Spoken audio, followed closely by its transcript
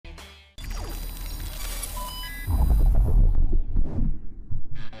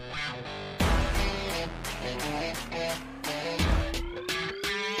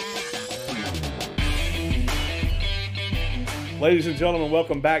Ladies and gentlemen,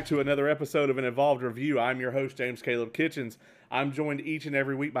 welcome back to another episode of an Involved Review. I'm your host, James Caleb Kitchens. I'm joined each and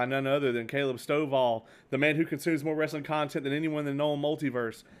every week by none other than Caleb Stovall, the man who consumes more wrestling content than anyone in the known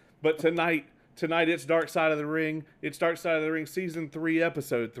multiverse. But tonight it's Dark Side of the Ring. It's Dark Side of the Ring Season 3,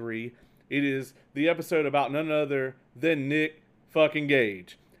 Episode 3. It is the episode about none other than Nick fucking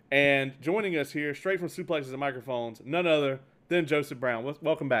Gage. And joining us here, straight from Suplexes and Microphones, none other than Joseph Brown.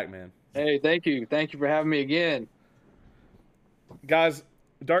 Welcome back, man. Hey, thank you. Thank you for having me again. Guys,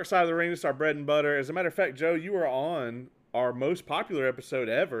 Dark Side of the Ring is our bread and butter. As a matter of fact, Joe, you were on our most popular episode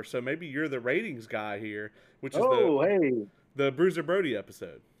ever, so maybe you're the ratings guy here, which is the Bruiser Brody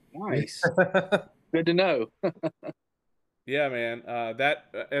episode. Nice. Good to know. Yeah, man.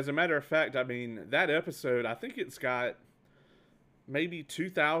 As a matter of fact, I mean, that episode, I think it's got maybe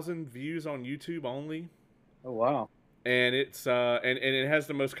 2,000 views on YouTube only. Oh, wow. And it's and it has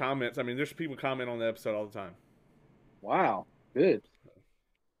the most comments. I mean, there's people comment on the episode all the time. Wow. Good.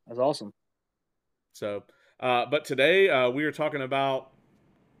 That's awesome. So, but today we are talking about,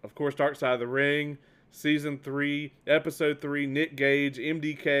 of course, Dark Side of the Ring, Season 3, Episode 3, Nick Gage,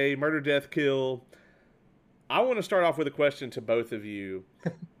 MDK, Murder, Death, Kill. I want to start off with a question to both of you.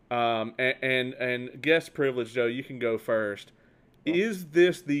 And guest privilege, Joe, you can go first. Is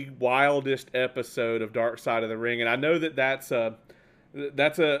this the wildest episode of Dark Side of the Ring? And I know that's a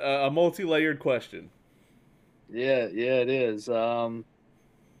multi-layered question. Yeah, it is. In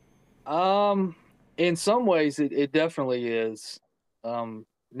some ways, it definitely is.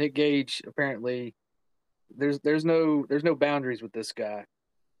 Nick Gage, apparently, there's no boundaries with this guy.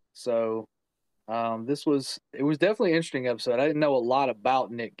 So, it was definitely an interesting episode. I didn't know a lot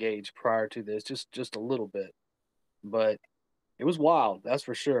about Nick Gage prior to this, just a little bit, but it was wild. That's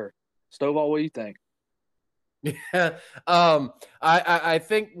for sure. Stovall, what do you think? Yeah, I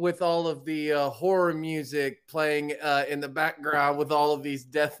think with all of the horror music playing in the background with all of these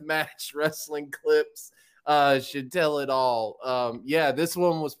deathmatch wrestling clips should tell it all. Yeah, this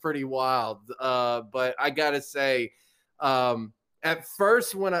one was pretty wild. But I gotta say, at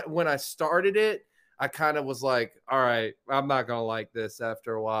first when I started it, I kind of was like, all right, I'm not gonna like this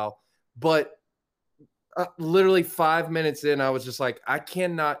after a while. But literally 5 minutes in, I was just like, I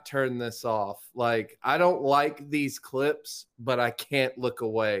cannot turn this off. Like, I don't like these clips, but I can't look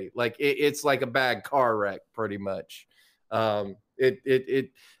away. Like, it's like a bad car wreck, pretty much. I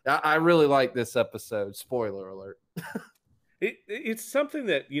really like this episode. Spoiler alert. It's something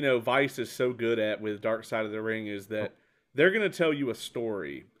that, you know, Vice is so good at with Dark Side of the Ring is that they're going to tell you a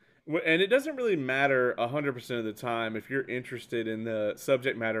story. And it doesn't really matter 100% of the time if you're interested in the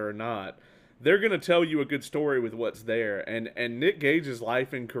subject matter or not. They're going to tell you a good story with what's there. And Nick Gage's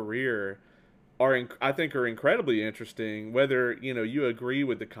life and career I think are incredibly interesting, whether, you know, you agree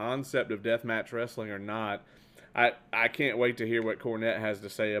with the concept of deathmatch wrestling or not. I can't wait to hear what Cornette has to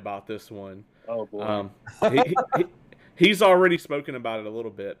say about this one. Oh, boy. He's already spoken about it a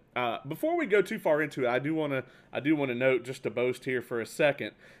little bit. Before we go too far into it, I do want to note, just to boast here for a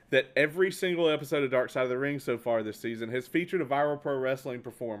second, that every single episode of Dark Side of the Ring so far this season has featured a viral pro wrestling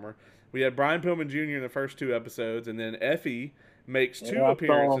performer. We had Brian Pillman Jr. in the first 2 episodes, and then Effie makes 2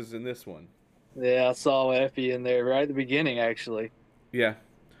 appearances in this one. Yeah, I saw Effie in there right at the beginning, actually. Yeah.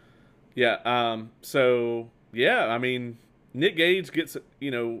 So, yeah, I mean, Nick Gage gets,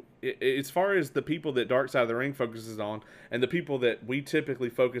 you know, as far as the people that Dark Side of the Ring focuses on and the people that we typically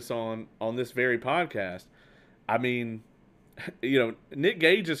focus on this very podcast, I mean, you know, Nick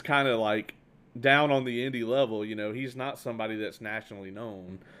Gage is kind of like down on the indie level. You know, he's not somebody that's nationally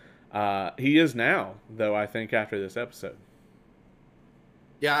known. He is now, though, I think, after this episode.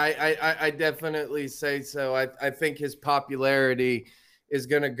 Yeah, I definitely say so. I think his popularity is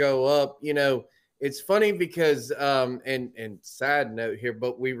going to go up. You know, it's funny because, and sad note here,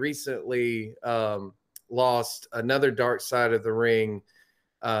 but we recently lost another Dark Side of the Ring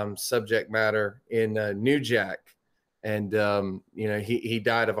subject matter in New Jack. And, you know, he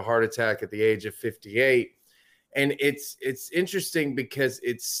died of a heart attack at the age of 58. And it's interesting because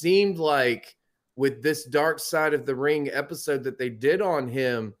it seemed like with this Dark Side of the Ring episode that they did on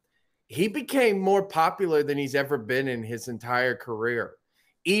him, he became more popular than he's ever been in his entire career.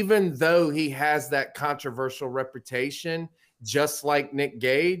 Even though he has that controversial reputation, just like Nick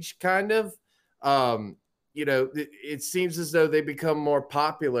Gage, kind of, you know, it seems as though they become more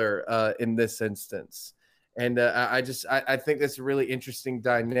popular in this instance. And I think that's a really interesting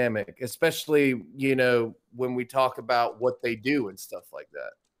dynamic, especially, you know, when we talk about what they do and stuff like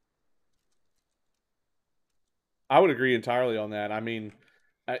that. I would agree entirely on that. I mean,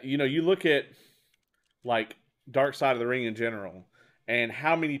 you know, you look at like Dark Side of the Ring in general and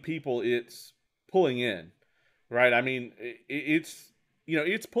how many people it's pulling in. right? I mean, it's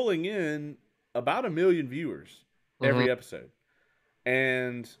it's pulling in about 1 million viewers Mm-hmm. every episode,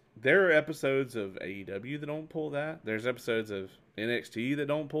 and there are episodes of AEW that don't pull that. There's episodes of NXT that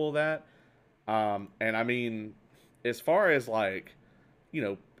don't pull that. And I mean, as far as like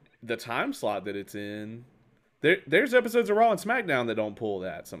the time slot that it's in, there's episodes of Raw and SmackDown that don't pull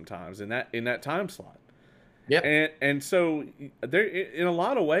that sometimes in that time slot. Yep. And so there, in a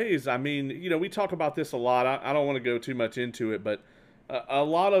lot of ways, I mean, we talk about this a lot. I don't want to go too much into it, but a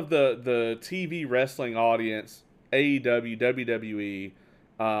lot of the TV wrestling audience, AEW, WWE,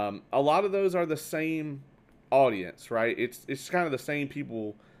 a lot of those are the same audience, right? It's kind of the same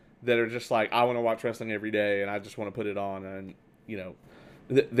people that are just like, I want to watch wrestling every day, and I just want to put it on, and you know,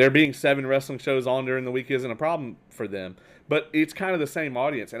 there being 7 wrestling shows on during the week isn't a problem for them. But it's kind of the same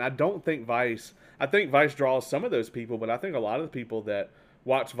audience, and I don't think Vice. I think Vice draws some of those people, but I think a lot of the people that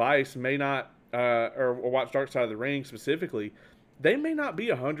watch Vice may not, or watch Dark Side of the Ring specifically, they may not be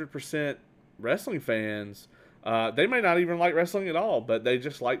 100% wrestling fans. They may not even like wrestling at all, but they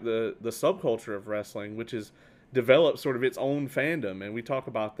just like the subculture of wrestling, which has developed sort of its own fandom, and we talk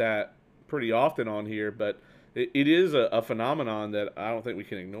about that pretty often on here. But it is a phenomenon that I don't think we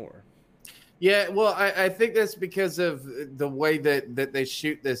can ignore. Yeah, well, I think that's because of the way that they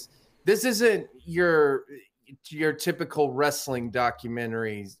shoot this. This isn't your typical wrestling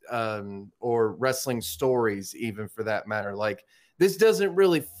documentaries or wrestling stories, even for that matter. Like, this doesn't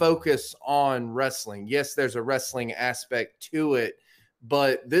really focus on wrestling. Yes, there's a wrestling aspect to it,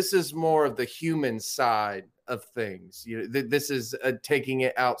 but this is more of the human side of things. This is taking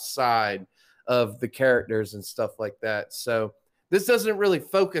it outside of the characters and stuff like that. So this doesn't really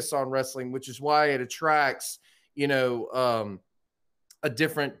focus on wrestling, which is why it attracts, a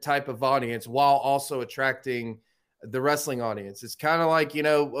different type of audience while also attracting the wrestling audience. It's kind of like,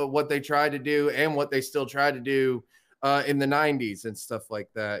 what they tried to do and what they still try to do in the 90s and stuff like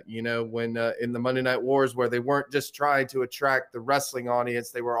that, when in the Monday Night Wars, where they weren't just trying to attract the wrestling audience,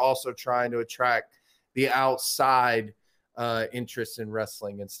 they were also trying to attract the outside interest in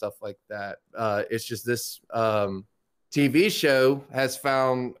wrestling and stuff like that. It's just this TV show has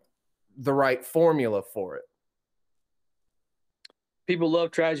found the right formula for it. People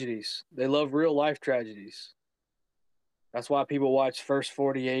love tragedies. They love real life tragedies. That's why people watch First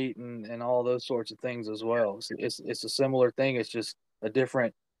 48 and all those sorts of things as well. It's a similar thing. It's just a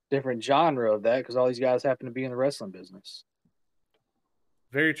different genre of that, because all these guys happen to be in the wrestling business.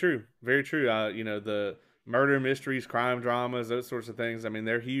 Very true. Very true. The murder mysteries, crime dramas, those sorts of things. I mean,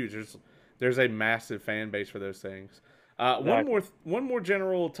 they're huge. There's a massive fan base for those things. Exactly. One more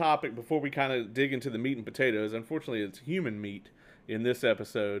general topic before we kind of dig into the meat and potatoes. Unfortunately, it's human meat in this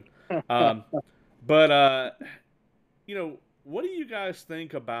episode. Um, but what do you guys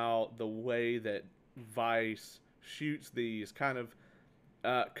think about the way that Vice shoots these kind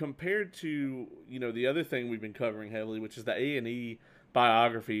of compared to the other thing we've been covering heavily, which is the A&E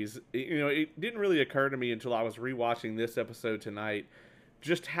biographies? It didn't really occur to me until I was rewatching this episode tonight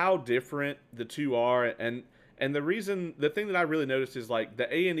just how different the two are, and the thing that I really noticed is like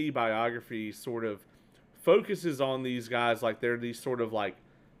the A&E biography sort of focuses on these guys like they're these sort of like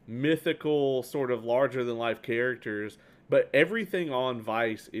mythical, sort of larger than life characters, but everything on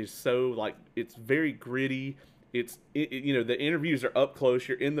Vice is so like it's very gritty. The interviews are up close.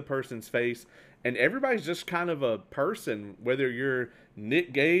 You're in the person's face, and everybody's just kind of a person. Whether you're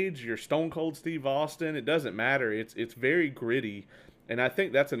Nick Gage, you're Stone Cold Steve Austin, it doesn't matter. It's very gritty, and I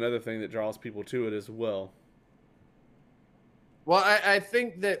think that's another thing that draws people to it as well. Well, I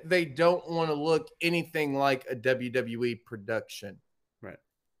think that they don't want to look anything like a WWE production. Right.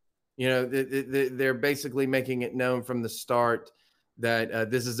 They're basically making it known from the start that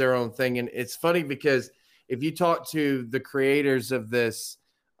this is their own thing. And it's funny because if you talk to the creators of this,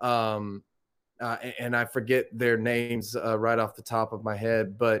 and I forget their names right off the top of my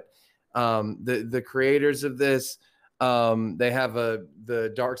head, but the creators of this, they have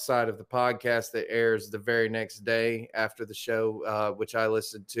the Dark Side of the podcast that airs the very next day after the show, which I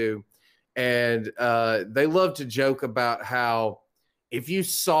listened to. And they love to joke about how if you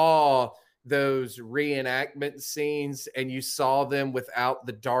saw those reenactment scenes and you saw them without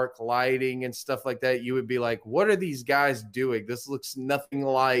the dark lighting and stuff like that, you would be like, what are these guys doing? This looks nothing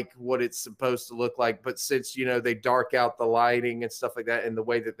like what it's supposed to look like. But since, they dark out the lighting and stuff like that, and the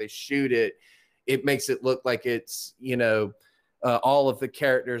way that they shoot it, it makes it look like it's, all of the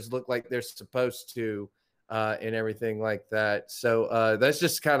characters look like they're supposed to, and everything like that. So that's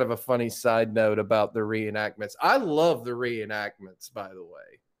just kind of a funny side note about the reenactments. I love the reenactments, by the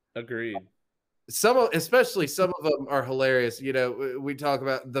way. Agreed. Especially some of them are hilarious. You know, we talk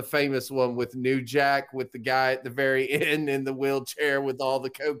about the famous one with New Jack, with the guy at the very end in the wheelchair with all the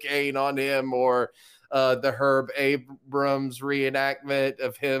cocaine on him, or the Herb Abrams reenactment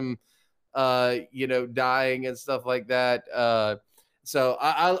of him, dying and stuff like that. So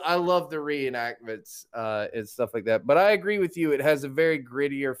I love the reenactments and stuff like that. But I agree with you; it has a very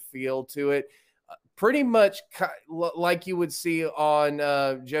grittier feel to it. Pretty much like you would see on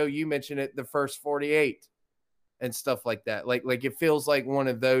Joe. You mentioned it, the first 48 and stuff like that. Like it feels like one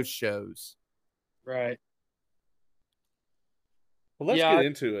of those shows. Right. Well, let's get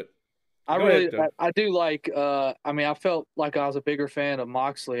into it. I do like. I mean, I felt like I was a bigger fan of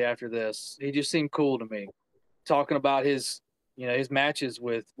Moxley after this. He just seemed cool to me, talking about his matches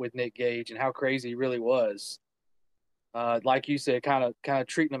with Nick Gage and how crazy he really was. Like you said, kind of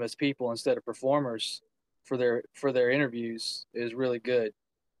treating them as people instead of performers for their interviews is really good.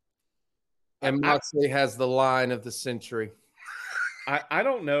 And Moxley has the line of the century. I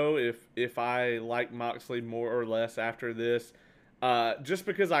don't know if I like Moxley more or less after this, just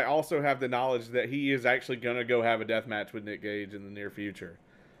because I also have the knowledge that he is actually going to go have a death match with Nick Gage in the near future.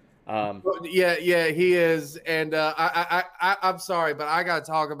 Yeah, he is, and I'm sorry, but I got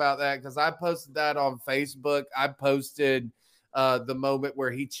to talk about that because I posted that on Facebook. I posted the moment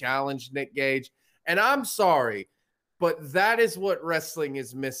where he challenged Nick Gage, and I'm sorry, but that is what wrestling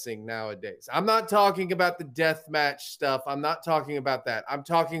is missing nowadays. I'm not talking about the death match stuff. I'm not talking about that. I'm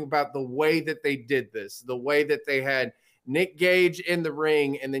talking about the way that they did this, the way that they had Nick Gage in the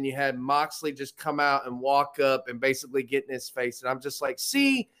ring, and then you had Moxley just come out and walk up and basically get in his face, and I'm just like,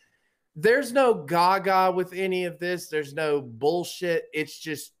 see. There's no gaga with any of this. There's no bullshit. It's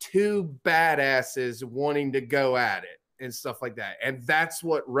just two badasses wanting to go at it and stuff like that. And that's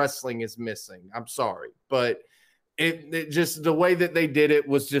what wrestling is missing. I'm sorry, but it just the way that they did it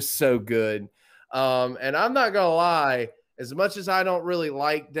was just so good. And I'm not gonna lie, as much as I don't really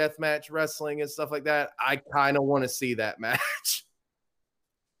like deathmatch wrestling and stuff like that, I kind of want to see that match.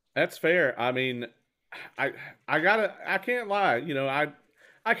 That's fair. I mean, I can't lie.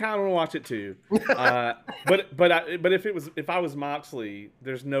 I kind of want to watch it too, but if I was Moxley,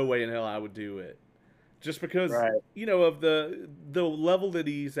 there's no way in hell I would do it, just because Right. Of the level that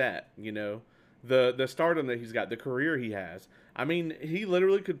he's at, the stardom that he's got, the career he has. I mean, he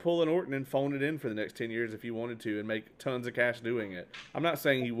literally could pull an Orton and phone it in for the next 10 years if he wanted to and make tons of cash doing it. I'm not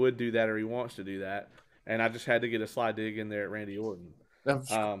saying he would do that or he wants to do that, and I just had to get a sly dig in there at Randy Orton. I'm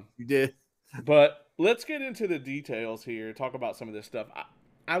sure you did. But let's get into the details here. Talk about some of this stuff.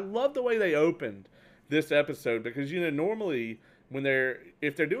 I love the way they opened this episode because normally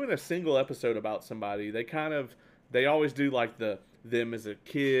if they're doing a single episode about somebody, they always do like them as a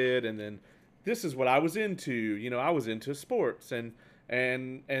kid, and then this is what I was into. I was into sports and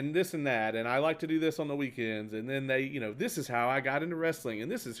this and that, and I like to do this on the weekends, and then this is how I got into wrestling, and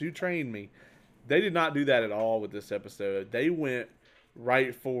this is who trained me. They did not do that at all with this episode. They went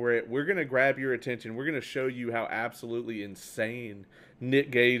right for it. We're going to grab your attention. We're going to show you how absolutely insane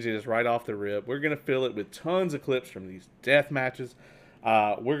Nick Gage is right off the rip. We're going to fill it with tons of clips from these death matches.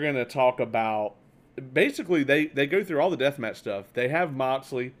 We're going to talk about, basically, they go through all the death match stuff. They have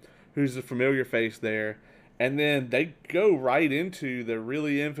Moxley, who's a familiar face there, and then they go right into the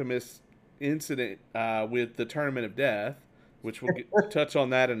really infamous incident with the Tournament of Death, which we'll touch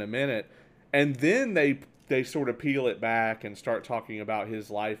on that in a minute. And then they sort of peel it back and start talking about his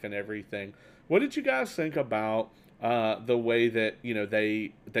life and everything. What did you guys think about the way that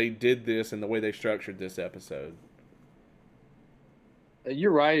they did this and the way they structured this episode?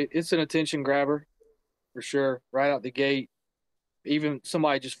 You're right. It's an attention grabber for sure. Right out the gate, even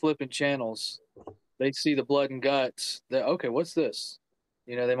somebody just flipping channels, they see the blood and guts. Okay, what's this?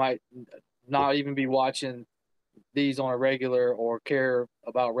 They might not even be watching these on a regular or care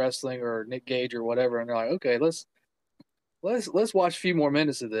about wrestling or Nick Gage or whatever, and they're like, okay, let's watch a few more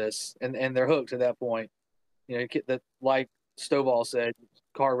minutes of this, and they're hooked at that point. That, like Stovall said,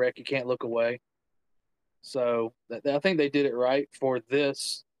 car wreck, you can't look away. So I think they did it right for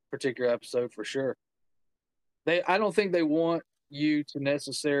this particular episode for sure. I don't think they want you to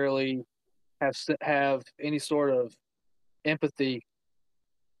necessarily have any sort of empathy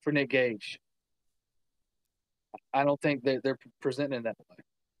for Nick Gage. I don't think they're presenting it that way.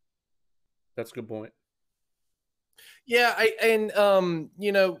 That's a good point. Yeah,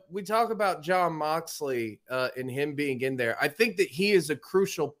 we talk about Jon Moxley and him being in there. I think that he is a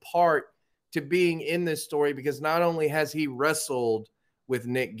crucial part to being in this story because not only has he wrestled with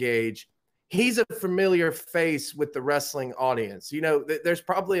Nick Gage, he's a familiar face with the wrestling audience. There's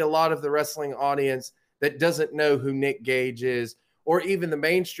probably a lot of the wrestling audience that doesn't know who Nick Gage is or even the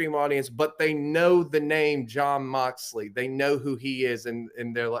mainstream audience, but they know the name Jon Moxley. They know who he is, and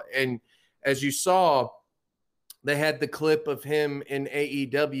they're like, and as you saw, they had the clip of him in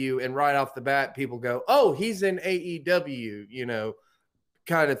AEW, and right off the bat, people go, "Oh, he's in AEW," you know,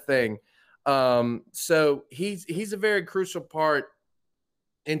 kind of thing. So he's a very crucial part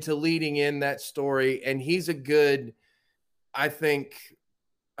into leading in that story, and he's a good, I think,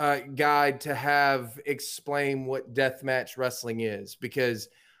 guide to have explain what deathmatch wrestling is, because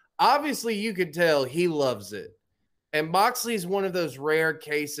obviously you could tell he loves it. And Moxley is one of those rare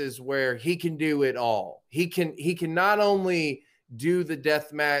cases where he can do it all. He can not only do the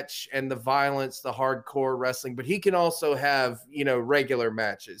death match and the violence, the hardcore wrestling, but he can also have, you know, regular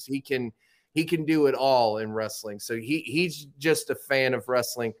matches. He can do it all in wrestling. So he's just a fan of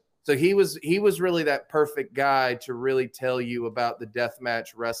wrestling. So he was really that perfect guy to really tell you about the death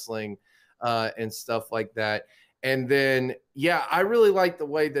match wrestling and stuff like that. And then, yeah, I really like the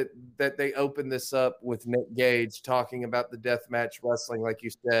way that they opened this up with Nick Gage talking about the deathmatch wrestling, like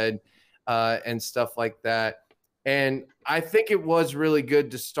you said, and stuff like that. And I think it was really good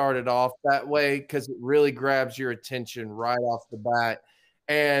to start it off that way, because it really grabs your attention right off the bat.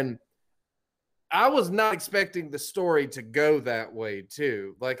 And I was not expecting the story to go that way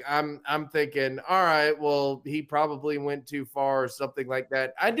too. Like I'm thinking, all right, well, he probably went too far or something like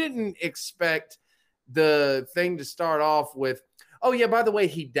that. I didn't expect the thing to start off with, oh yeah, by the way,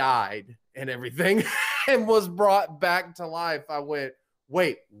 he died and everything and was brought back to life. I went,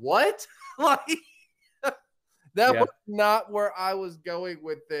 wait, what? Like that was not where I was going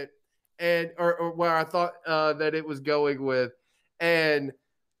with it, and or where I thought that it was going with. And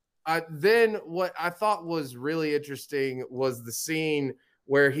then what I thought was really interesting was the scene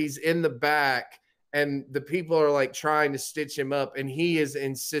where he's in the back and the people are like trying to stitch him up, and he is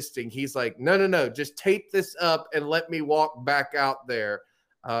insisting. He's like, no, just tape this up and let me walk back out there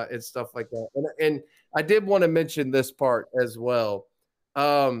and stuff like that. And I did want to mention this part as well.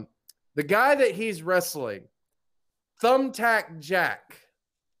 The guy that he's wrestling, Thumbtack Jack,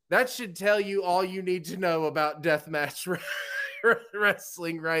 that should tell you all you need to know about deathmatch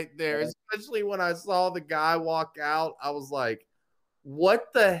wrestling right there. Especially when I saw the guy walk out, I was like, what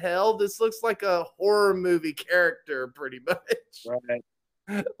the hell? This looks like a horror movie character pretty much.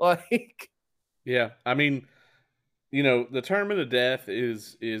 Right. Like, yeah, I mean, you know, the Tournament of Death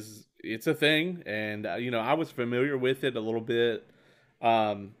is it's a thing, and you know, I was familiar with it a little bit.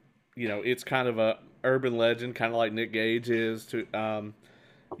 You know, it's kind of a urban legend, kind of like Nick Gage is to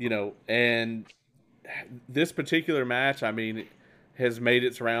you know, and this particular match, I mean, has made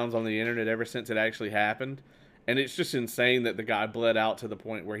its rounds on the internet ever since it actually happened. And it's just insane that the guy bled out to the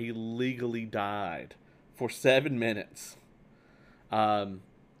point where he legally died for 7 minutes. I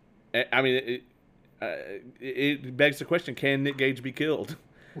mean, it begs the question: can Nick Gage be killed?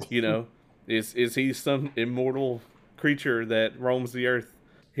 You know, is he some immortal creature that roams the earth,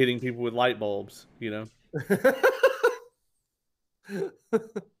 hitting people with light bulbs? You know.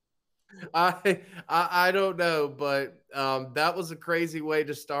 I don't know, but that was a crazy way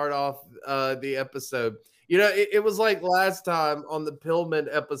to start off the episode. You know, it was like last time on the Pillman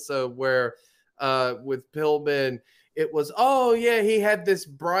episode where with Pillman, it was, oh yeah, he had this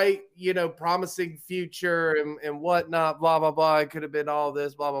bright, you know, promising future and whatnot, blah blah blah. It could have been all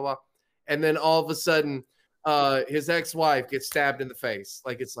this, blah blah blah, and then all of a sudden, his ex-wife gets stabbed in the face.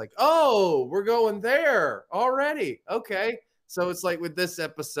 Like it's like, oh, we're going there already. Okay. So it's like with this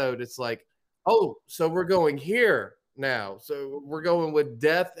episode, it's like, oh, so we're going here now. So we're going with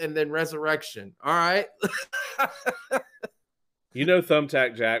death and then resurrection. All right. You know,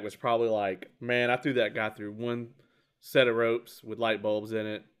 Thumbtack Jack was probably like, man, I threw that guy through one set of ropes with light bulbs in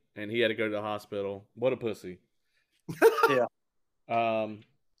it, and he had to go to the hospital. What a pussy. Yeah.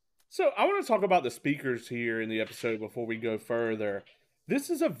 So I want to talk about the speakers here in the episode before we go further. This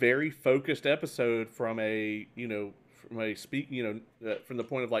is a very focused episode from a, you know, from the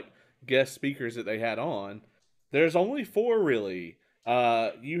point of like guest speakers that they had on. There's only 4 really.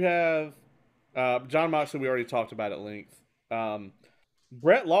 You have Jon Moxley, we already talked about at length.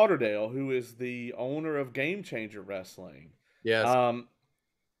 Brett Lauderdale, who is the owner of Game Changer Wrestling. Yes.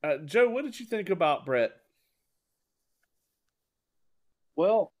 Joe, what did you think about Brett?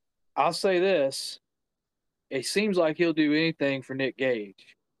 Well, I'll say this. It seems like he'll do anything for Nick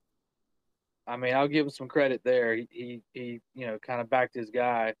Gage. I mean, I'll give him some credit there. He you know, kind of backed his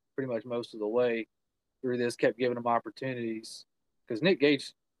guy pretty much most of the way through this, kept giving him opportunities. Because Nick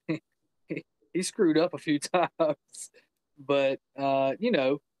Gage, he screwed up a few times. But you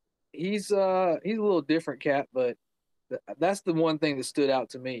know, he's a little different cat, but that's the one thing that stood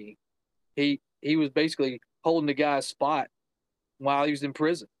out to me. He was basically holding the guy's spot while he was in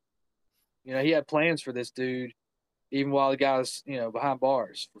prison. You know, he had plans for this dude even while the guy was, you know, behind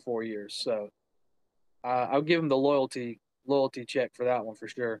bars for 4 years. So I'll give him the loyalty check for that one for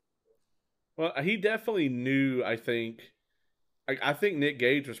sure. Well, he definitely knew. I think Nick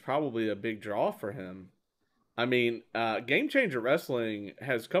Gage was probably a big draw for him. I mean, Game Changer Wrestling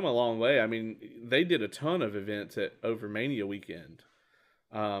has come a long way. I mean, they did a ton of events at Overmania weekend.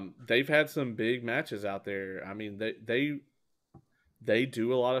 They've had some big matches out there. I mean, they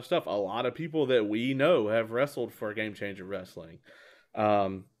do a lot of stuff. A lot of people that we know have wrestled for Game Changer Wrestling.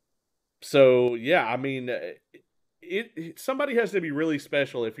 Um, so yeah, I mean, somebody has to be really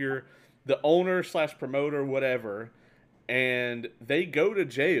special if you're the owner slash promoter, whatever, and they go to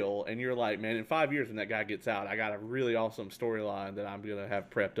jail, and you're like, man, in 5 years when that guy gets out, I got a really awesome storyline that I'm gonna have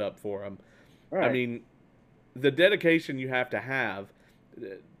prepped up for him. I Right. mean, the dedication you have to have,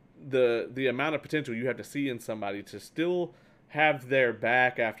 the amount of potential you have to see in somebody to still have their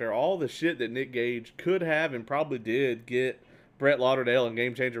back after all the shit that Nick Gage could have and probably did get Brett Lauderdale and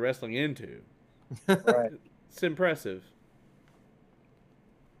Game Changer Wrestling into. Right. It's impressive.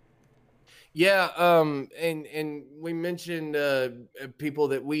 Yeah, and we mentioned people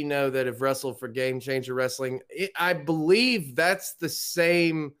that we know that have wrestled for Game Changer Wrestling. I believe that's the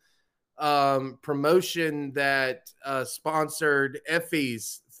same promotion that sponsored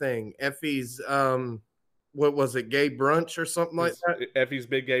Effie's thing. Effie's what was it, gay brunch or something like that? Effie's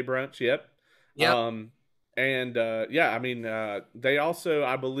Big Gay Brunch. Yep. Yep. And yeah, I mean, they also,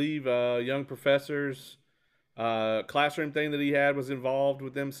 I believe, Young Professors classroom thing that he had was involved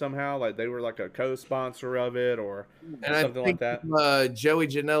with them somehow. Like they were like a co-sponsor of it or And I something like think that. Joey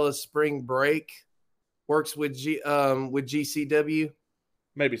Janela's Spring Break works with GCW.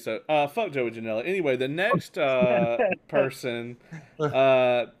 Maybe so. Fuck Joey Janela. Anyway, the next person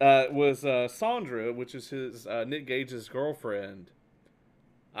was Sandra, which is his Nick Gage's girlfriend.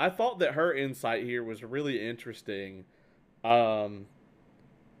 I thought that her insight here was really interesting. Um,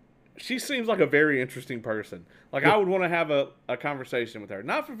 she seems like a very interesting person. Like, I would want to have a conversation with her.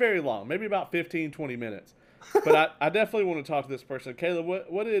 Not for very long, maybe about 15, 20 minutes. But I definitely want to talk to this person. Kayla,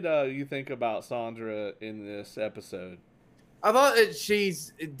 what did you think about Sandra in this episode? I thought that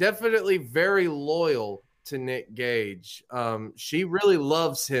she's definitely very loyal to Nick Gage. She really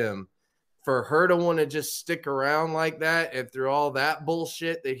loves him. For her to want to just stick around like that and through all that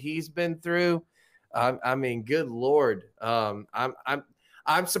bullshit that he's been through, I mean, good Lord. I'm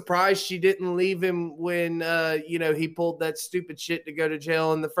surprised she didn't leave him when he pulled that stupid shit to go to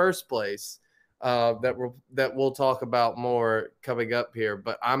jail in the first place. That we'll talk about more coming up here.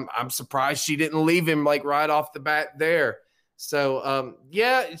 But I'm surprised she didn't leave him like right off the bat there. So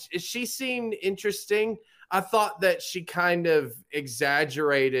yeah, she seemed interesting. I thought that she kind of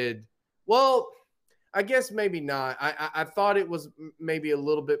exaggerated. Well, I guess maybe not. I thought it was maybe a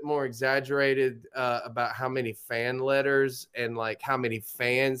little bit more exaggerated about how many fan letters and like how many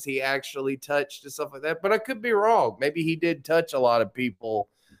fans he actually touched and stuff like that. But I could be wrong. Maybe he did touch a lot of people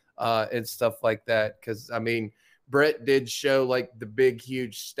and stuff like that. Because I mean, Brett did show like the big,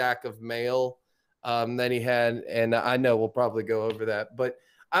 huge stack of mail that he had, and I know we'll probably go over that. But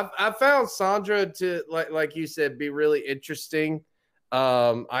I found Sandra to like you said be really interesting.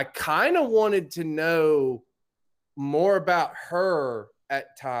 I kind of wanted to know more about her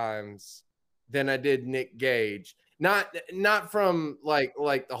at times than I did Nick Gage. Not from like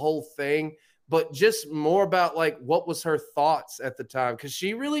the whole thing, but just more about like what was her thoughts at the time, because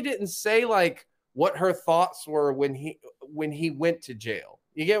she really didn't say like what her thoughts were when he went to jail.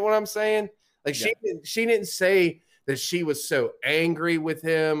 You get what I'm saying? Like Yeah. she didn't say that she was so angry with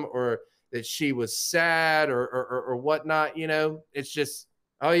him or that she was sad or whatnot, it's just,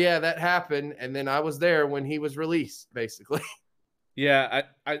 oh yeah, that happened. And then I was there when he was released, basically. Yeah,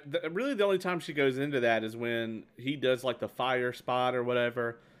 really the only time she goes into that is when he does like the fire spot or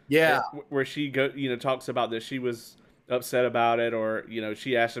whatever. Yeah. Where she talks about that she was upset about it, or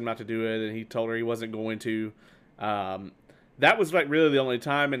she asked him not to do it and he told her he wasn't going to. That was like really the only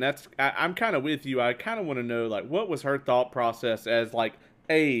time, and I'm kind of with you. I kind of want to know like what was her thought process as like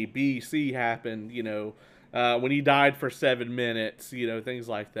A, B, C happened, when he died for 7 minutes, things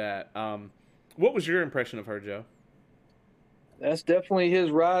like that. What was your impression of her, Joe? That's definitely his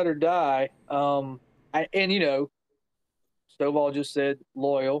ride or die. Stovall just said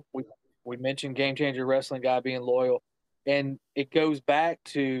loyal. We mentioned Game Changer Wrestling guy being loyal, and it goes back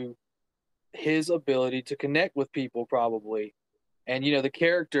to his ability to connect with people probably. And the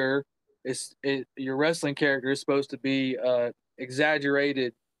character your wrestling character is supposed to be a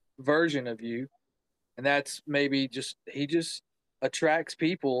exaggerated version of you, and that's maybe he just attracts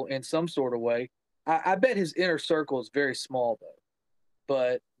people in some sort of way. I bet his inner circle is very small though.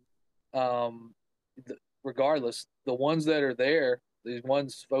 but um, regardless, the ones that are there, these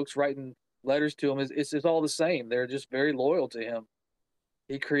ones folks writing letters to him, it's just all the same. They're just very loyal to him.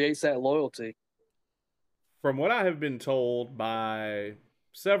 He creates that loyalty. From what I have been told by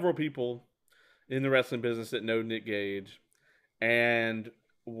several people in the wrestling business that know Nick Gage, and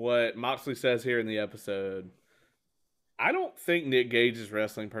what Moxley says here in the episode, I don't think Nick Gage's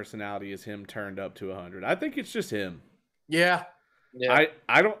wrestling personality is him turned up to 100. I think it's just him. Yeah. Yeah.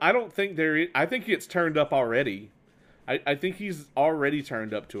 I don't think I think it's turned up already. I think he's already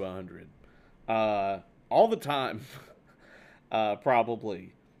turned up to 100. All the time.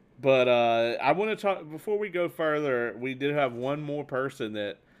 Probably. But I want to talk before we go further. We did have one more person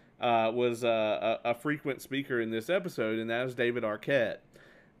that was a frequent speaker in this episode, and that is David Arquette.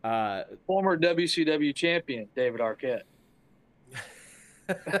 Former WCW champion David Arquette.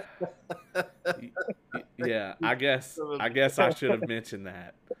 Yeah, I guess I should have mentioned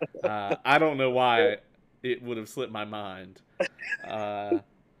that. I don't know why it would have slipped my mind.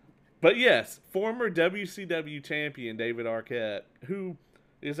 But yes, former WCW champion David Arquette, who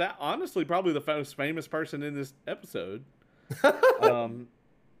is honestly probably the most famous person in this episode.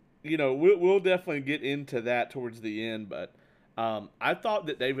 We'll definitely get into that towards the end, but I thought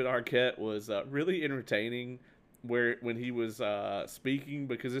that David Arquette was really entertaining when he was speaking,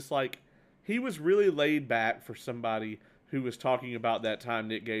 because it's like he was really laid back for somebody who was talking about that time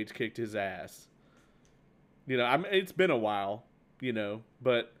Nick Gage kicked his ass. It's been a while,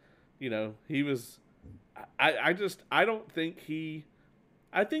 but he was. I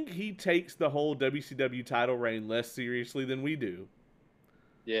think he takes the whole WCW title reign less seriously than we do.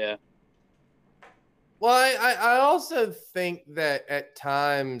 Yeah. Well, I also think that at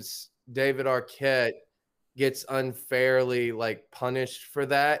times David Arquette gets unfairly punished for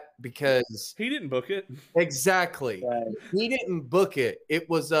that, because he didn't book it. Exactly. Right. He didn't book it. It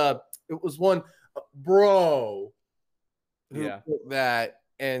was one bro who booked that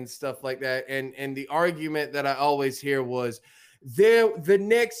and stuff like that. And the argument that I always hear was the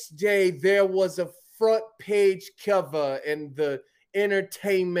next day there was a front page cover in the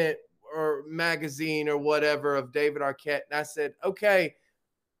Entertainment or magazine or whatever of David Arquette. And I said, okay,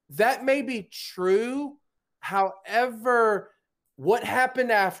 that may be true. However, what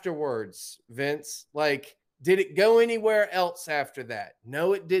happened afterwards, Vince? Did it go anywhere else after that?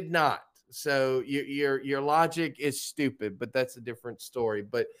 No, it did not. So your logic is stupid, but that's a different story.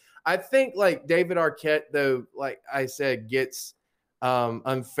 But I think David Arquette, though, like I said, gets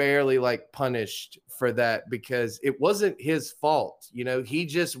unfairly punished for that, because it wasn't his fault. He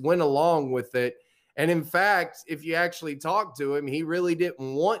just went along with it. And in fact, if you actually talk to him, he really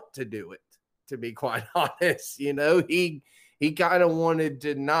didn't want to do it, to be quite honest. He kind of wanted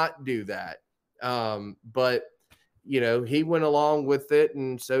to not do that. But he went along with it,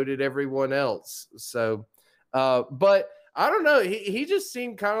 and so did everyone else. So, but I don't know. He just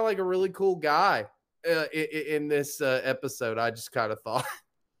seemed kind of like a really cool guy in this episode. I just kind of thought.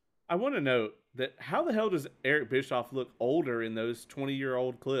 I want to note that how the hell does Eric Bischoff look older in those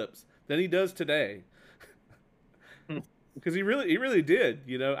 20-year-old clips than he does today? Because he really did.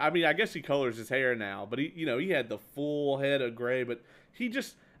 I guess he colors his hair now, but he had the full head of gray. But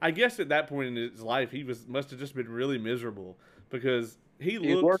I guess at that point in his life, must have just been really miserable, because he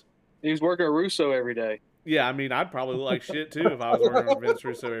was working Russo every day. Yeah, I'd probably look like shit too if I was working with Vince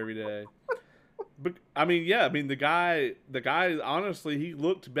Russo every day. But the guy honestly, he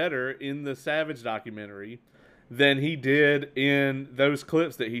looked better in the Savage documentary than he did in those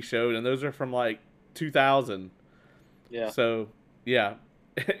clips that he showed, and those are from 2000. Yeah. So yeah,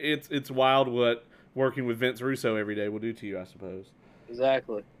 it's wild what working with Vince Russo every day will do to you, I suppose.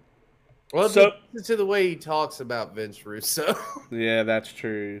 Exactly. Well, so to the way he talks about Vince Russo. Yeah, that's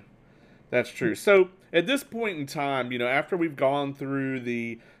true. That's true. So at this point in time, after we've gone through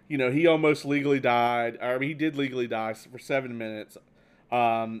the, he almost legally died, he did legally die for 7 minutes.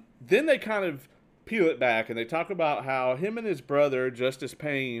 Then they kind of peel it back, and they talk about how him and his brother, Justice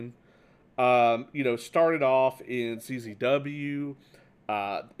Payne, started off in CZW.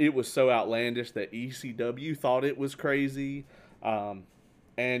 It was so outlandish that ECW thought it was crazy. And,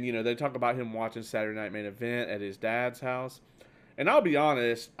 they talk about him watching Saturday Night Main Event at his dad's house. And I'll be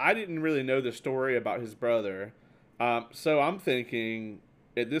honest, I didn't really know the story about his brother. So I'm thinking,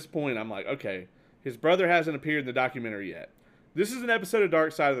 at this point, I'm like, okay, his brother hasn't appeared in the documentary yet. This is an episode of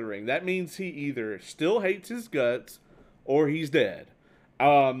Dark Side of the Ring. That means he either still hates his guts or he's dead.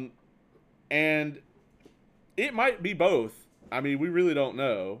 And it might be both. We really don't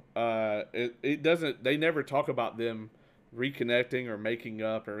know. They never talk about them reconnecting or making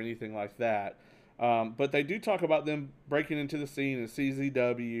up or anything like that. But they do talk about them breaking into the scene in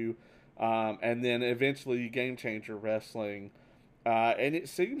CZW, and then eventually Game Changer Wrestling. And it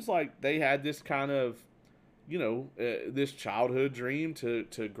seems like they had this kind of, this childhood dream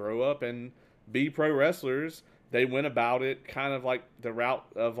to grow up and be pro wrestlers. They went about it kind of like the route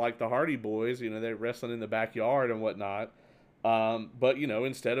of like the Hardy Boys. They're wrestling in the backyard and whatnot. But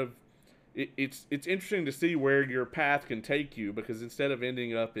instead of it's interesting to see where your path can take you, because instead of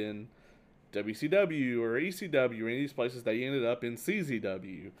ending up in WCW or ECW or any of these places, they ended up in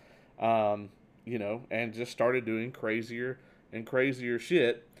CZW, and just started doing crazier and crazier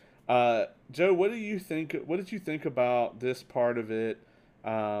shit. Joe, what do you think? What did you think about this part of it?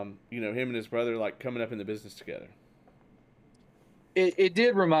 Him and his brother like coming up in the business together. It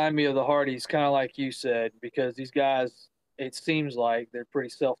did remind me of the Hardys, kind of like you said, because these guys, it seems like they're pretty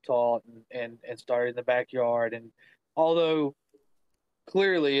self-taught and started in the backyard. And although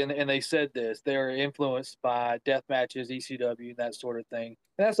clearly, and they said this, they are influenced by death matches, ECW, and that sort of thing.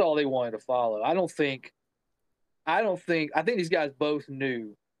 And that's all they wanted to follow. I think these guys both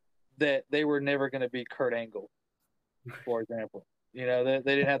knew that they were never going to be Kurt Angle, for example. They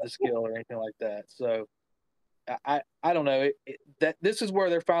didn't have the skill or anything like that. So I don't know. That this is where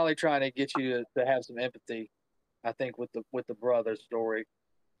they're finally trying to get you to have some empathy, I think, with the brother story.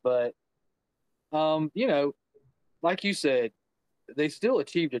 But like you said, they still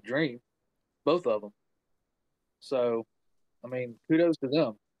achieved a dream, both of them. So, I mean, kudos to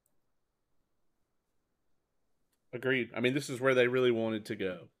them. Agreed. I mean, this is where they really wanted to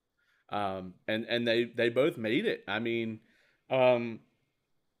go, and they both made it. I mean, um,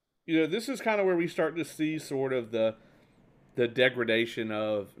 this is kind of where we start to see sort of the degradation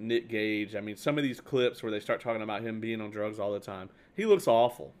of Nick Gage. I mean, some of these clips where they start talking about him being on drugs all the time, he looks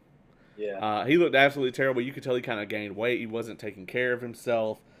awful. Yeah. He looked absolutely terrible. You could tell he kind of gained weight. He wasn't taking care of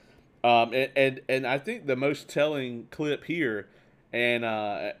himself. And I think the most telling clip here, I'm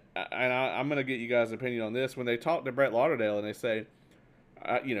going to get you guys' opinion on this. When they talk to Brett Lauderdale and they say,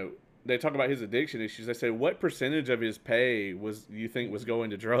 they talk about his addiction issues. They say, what percentage of his pay you think was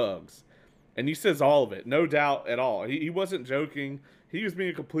going to drugs? And he says all of it, no doubt at all. He wasn't joking. He was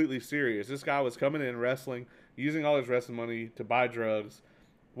being completely serious. This guy was coming in wrestling, using all his wrestling money to buy drugs.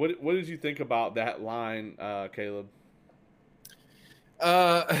 What did you think about that line, Caleb?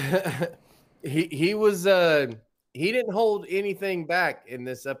 He was he didn't hold anything back in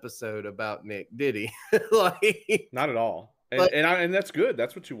this episode about Nick, did he? Not at all. And that's good.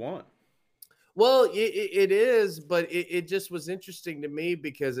 That's what you want. Well, it is, but it just was interesting to me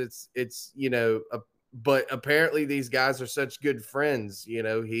because it's but apparently these guys are such good friends.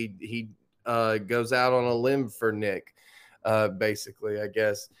 He goes out on a limb for Nick, basically, I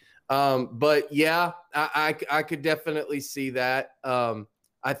guess. But yeah, I could definitely see that.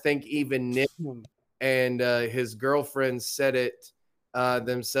 I think even Nick and his girlfriend said it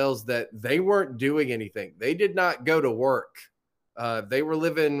themselves that they weren't doing anything. They did not go to work. They were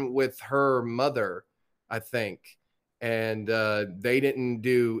living with her mother, I think, and they didn't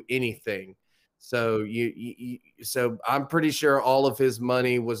do anything. So so I'm pretty sure all of his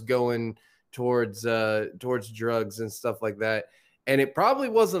money was going towards drugs and stuff like that. And it probably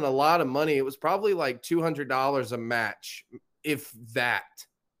wasn't a lot of money. It was probably like $200 a match, if that.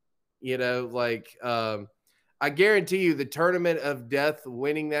 I guarantee you the Tournament of Death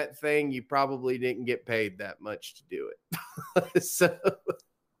winning that thing, you probably didn't get paid that much to do it. So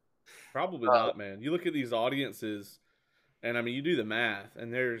probably not, man. You look at these audiences, and I mean, you do the math,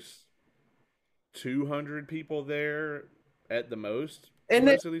 and there's 200 people there at the most for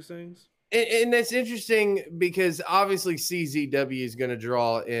most of these things. And that's interesting because obviously CZW is going to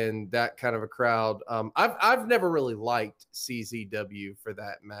draw in that kind of a crowd. I've never really liked CZW for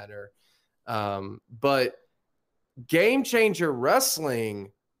that matter, but Game Changer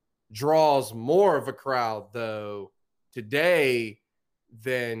Wrestling draws more of a crowd though today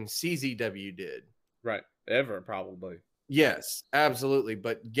than CZW did. Right, ever probably. Yes, absolutely.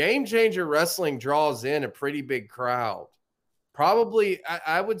 But Game Changer Wrestling draws in a pretty big crowd. Probably,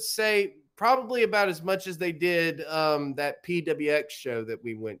 I would say probably about as much as they did that PWX show that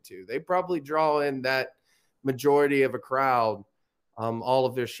we went to. They probably draw in that majority of a crowd, all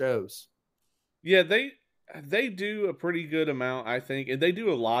of their shows. Yeah, they do a pretty good amount, I think, and they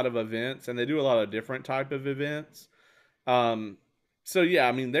do a lot of events, and they do a lot of different type of events. So yeah,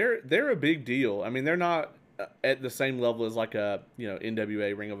 I mean they're a big deal. I mean they're not at the same level as like a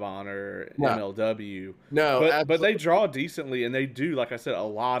NWA, Ring of Honor, no. MLW. No, but they draw decently, and they do, like I said, a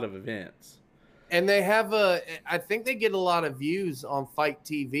lot of events. And they have I think they get a lot of views on Fight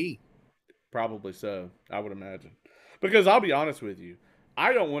TV. Probably so, I would imagine. Because I'll be honest with you,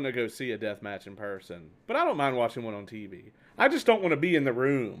 I don't want to go see a death match in person, but I don't mind watching one on TV. I just don't want to be in the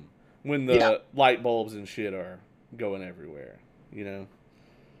room when Yeah, the light bulbs and shit are going everywhere, you know?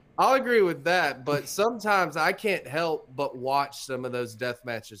 I'll agree with that, but sometimes I can't help but watch some of those death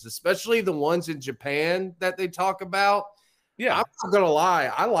matches, especially the ones in Japan that they talk about. Yeah. I'm not gonna lie,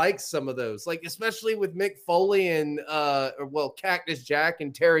 I like some of those, like especially with Mick Foley and Cactus Jack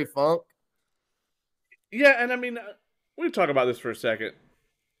and Terry Funk. Yeah, and I mean, we can talk about this for a second.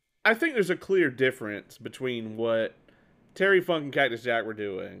 I think there's a clear difference between what Terry Funk and Cactus Jack were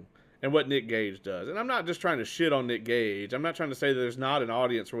doing and what Nick Gage does. And I'm not just trying to shit on Nick Gage. I'm not trying to say that there's not an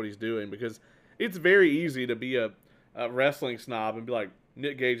audience for what he's doing, because it's very easy to be a wrestling snob and be like,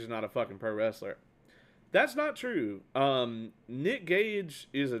 Nick Gage is not a fucking pro wrestler. That's not true. Nick Gage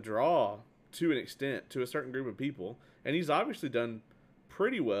is a draw to an extent to a certain group of people, and he's obviously done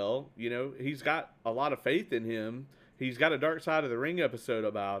pretty well. You know, he's got a lot of faith in him. He's got a Dark Side of the Ring episode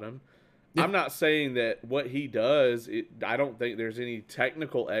about him. Yeah. I'm not saying that what he does, I don't think there's any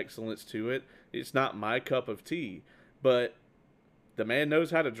technical excellence to it. It's not my cup of tea. But the man knows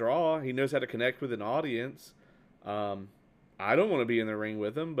how to draw. He knows how to connect with an audience. I don't want to be in the ring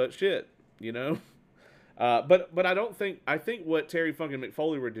with him, but shit, you know? But I don't think, I think what Terry Funk and Mick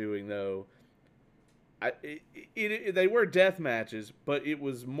Foley were doing, though, they were death matches, but it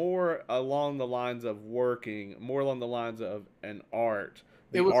was more along the lines of working, more along the lines of an art,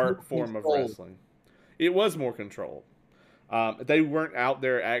 the art form of wrestling. It was more controlled. They weren't out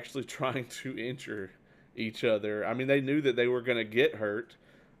there actually trying to injure each other. I mean, they knew that they were going to get hurt,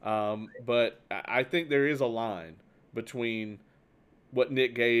 but I think there is a line between what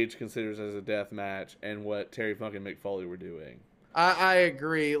Nick Gage considers as a death match and what Terry Funk and Mick Foley were doing. I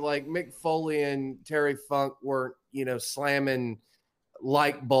agree. Like Mick Foley and Terry Funk weren't, slamming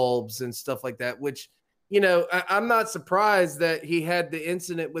light bulbs and stuff like that, which, I'm not surprised that he had the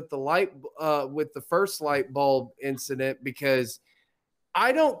incident with with the first light bulb incident, because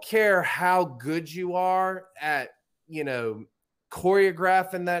I don't care how good you are at,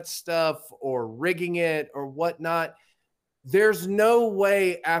 choreographing that stuff or rigging it or whatnot. There's no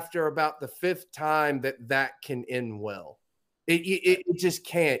way after about the fifth time that can end well. It just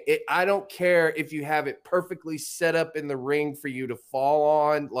can't. I don't care if you have it perfectly set up in the ring for you to fall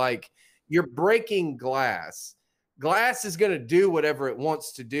on. Like, you're breaking glass. Glass is going to do whatever it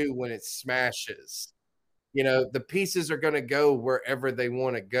wants to do when it smashes. The pieces are going to go wherever they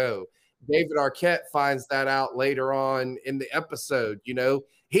want to go. David Arquette finds that out later on in the episode.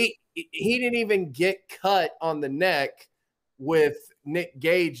 He didn't even get cut on the neck with Nick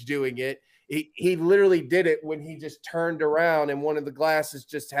Gage doing it. He literally did it when he just turned around and one of the glasses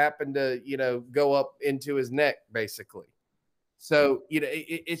just happened to, go up into his neck, basically. So,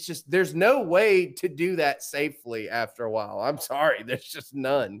 it's just, there's no way to do that safely after a while. I'm sorry. There's just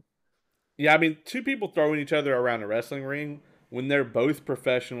none. Yeah, I mean, two people throwing each other around a wrestling ring when they're both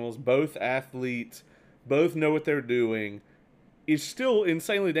professionals, both athletes, both know what they're doing, is still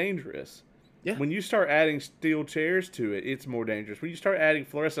insanely dangerous. Yeah. When you start adding steel chairs to it, it's more dangerous. When you start adding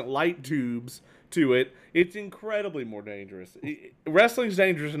fluorescent light tubes to it, it's incredibly more dangerous. Wrestling's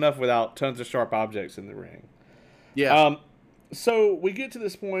dangerous enough without tons of sharp objects in the ring. Yeah. So we get to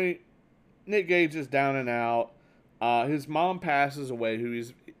this point. Nick Gage is down and out. His mom passes away, who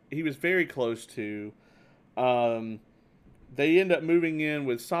he was very close to. They end up moving in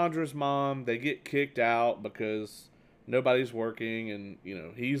with Sandra's mom. They get kicked out because nobody's working, and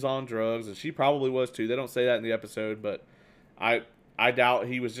he's on drugs, and she probably was too. They don't say that in the episode, but I doubt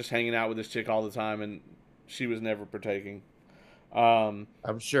he was just hanging out with this chick all the time and she was never partaking. I'm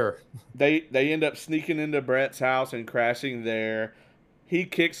sure. They end up sneaking into Brett's house and crashing there. He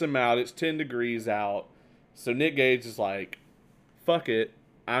kicks him out. It's 10 degrees out. So Nick Gage is like, fuck it,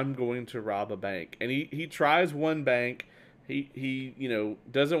 I'm going to rob a bank. And he tries one bank. He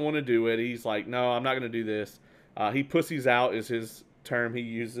doesn't want to do it. He's like, no, I'm not going to do this. He pussies out is his term he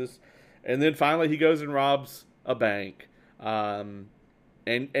uses. And then finally he goes and robs a bank.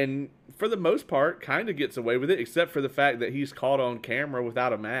 And for the most part kind of gets away with it, except for the fact that he's caught on camera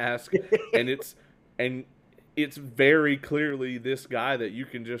without a mask. and it's very clearly this guy that you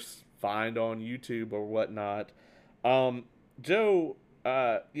can just find on YouTube or whatnot. Joe,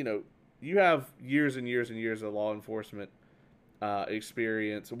 you have years and years and years of law enforcement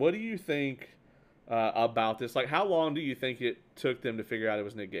experience. What do you think about this? Like, how long do you think it took them to figure out it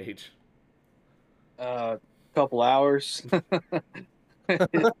was Nick Gage? Couple hours. By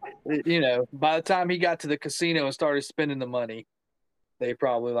the time he got to the casino and started spending the money, they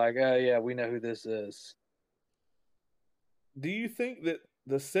probably like, oh yeah, we know who this is. Do you think that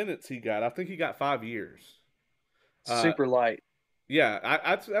the sentence he got, I think he got 5 years. Super light. Yeah,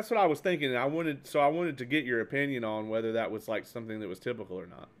 that's what I was thinking. I wanted to get your opinion on whether that was like something that was typical or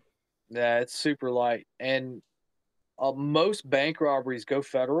not. Yeah, it's super light. And most bank robberies go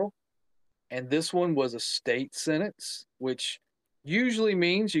federal, and this one was a state sentence, which usually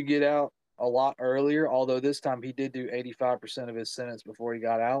means you get out a lot earlier. Although this time he did do 85% of his sentence before he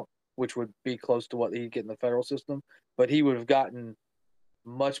got out, which would be close to what he'd get in the federal system. But he would have gotten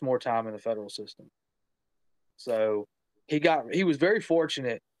much more time in the federal system. So he was very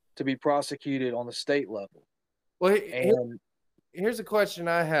fortunate to be prosecuted on the state level. Well, And here's a question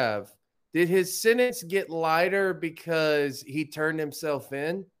I have. Did his sentence get lighter because he turned himself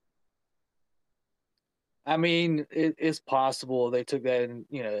in? I mean, it's possible they took that in,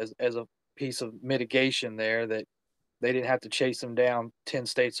 as a piece of mitigation there, that they didn't have to chase him down 10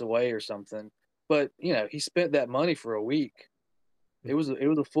 states away or something. But, he spent that money for a week. It was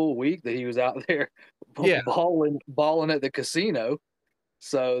a full week that he was out there Yeah. balling at the casino.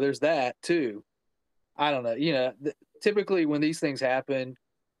 So there's that too. I don't know. Typically when these things happen,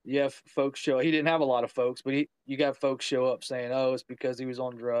 you have folks show. He didn't have a lot of folks, but you got folks show up saying, "Oh, it's because he was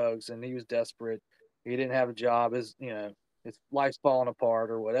on drugs and he was desperate. He didn't have a job. His life's falling apart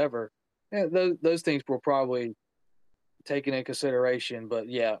or whatever." Yeah, those things were probably taken in consideration. But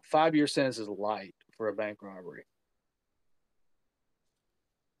yeah, 5-year sentence is light for a bank robbery.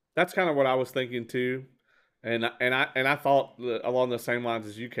 That's kind of what I was thinking too, and I thought along the same lines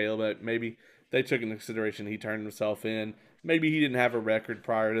as you, Caleb. That maybe they took into consideration he turned himself in. Maybe he didn't have a record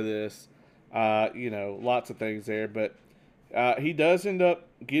prior to this. Lots of things there, but he does end up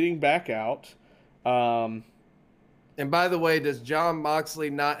getting back out. And by the way, does John Moxley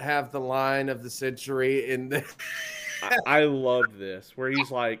not have the line of the century in the? I love this, where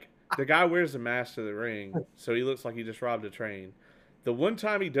he's like, the guy wears a mask to the ring, so he looks like he just robbed a train. The one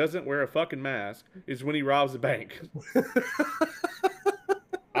time he doesn't wear a fucking mask is when he robs a bank.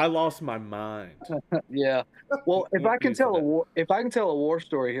 I lost my mind. Yeah. Well, if I can tell a war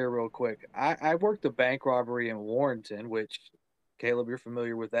story here real quick, I worked a bank robbery in Warrenton, which Caleb, you're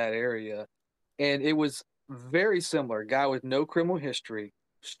familiar with that area, and it was very similar. A guy with no criminal history,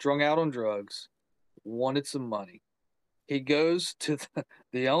 strung out on drugs, wanted some money. He goes to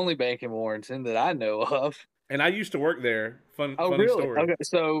the only bank in Warrenton that I know of. And I used to work there. Funny really? story. Okay,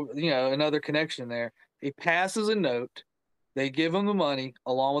 so another connection there. He passes a note. They give him the money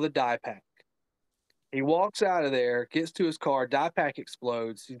along with a dye pack. He walks out of there, gets to his car, dye pack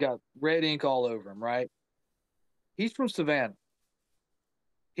explodes. He's got red ink all over him, right? He's from Savannah.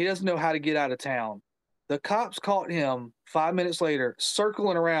 He doesn't know how to get out of town. The cops caught him 5 minutes later,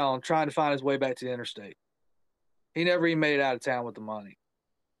 circling around, trying to find his way back to the interstate. He never even made it out of town with the money.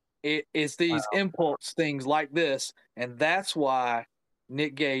 It's these impulse things like this, and that's why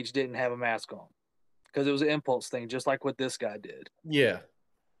Nick Gage didn't have a mask on, because it was an impulse thing, just like what this guy did. Yeah.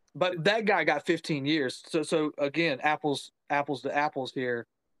 But that guy got 15 years. So again, apples to apples here.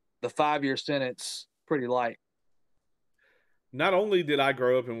 The 5-year sentence, pretty light. Not only did I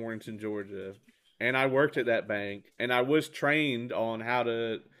grow up in Warrenton, Georgia, and I worked at that bank, and I was trained on how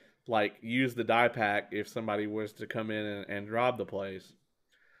to use the dye pack if somebody was to come in and rob the place.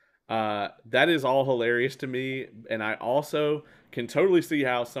 That is all hilarious to me, and I also can totally see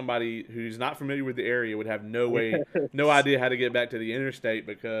how somebody who's not familiar with the area would have no idea how to get back to the interstate,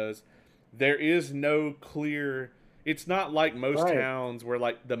 because there is no clear. It's not like most towns where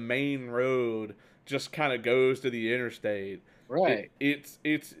the main road just kind of goes to the interstate. Right. It's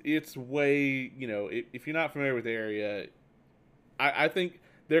way, if you're not familiar with the area, I think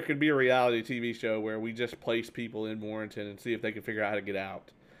there could be a reality TV show where we just place people in Warrenton and see if they can figure out how to get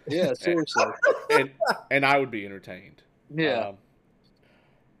out. Yeah, seriously. And I would be entertained. Yeah.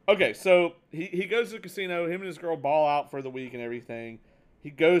 Okay, so he goes to the casino. Him and his girl ball out for the week and everything. He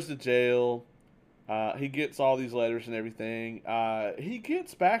goes to jail. He gets all these letters and everything. He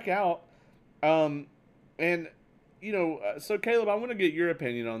gets back out. So Caleb, I want to get your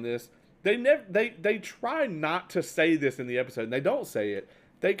opinion on this. They try not to say this in the episode, and they don't say it.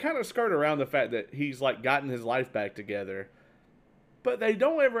 They kind of skirt around the fact that he's gotten his life back together. But they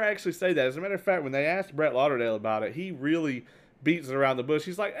don't ever actually say that. As a matter of fact, when they asked Brett Lauderdale about it, he really beats it around the bush.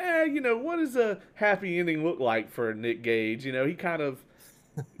 He's like, what does a happy ending look like for Nick Gage? He kind of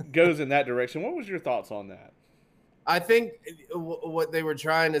goes in that direction. What was your thoughts on that? I think what they were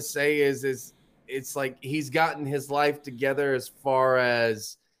trying to say is it's like he's gotten his life together as far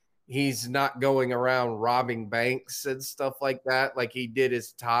as he's not going around robbing banks and stuff like that, like he did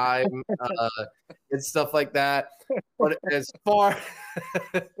his time and stuff like that. But as far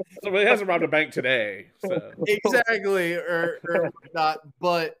so he hasn't robbed a bank today, so exactly or not.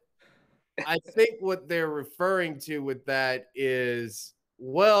 But I think what they're referring to with that is,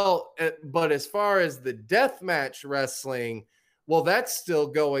 well, but as far as the death match wrestling, well, that's still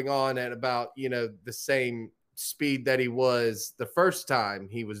going on at about, the same speed that he was the first time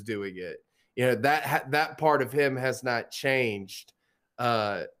he was doing it. That part of him has not changed.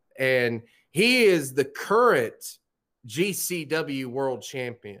 And he is the current GCW world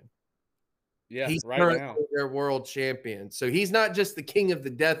champion. Yeah, He's right currently now. their world champion. So he's not just the king of the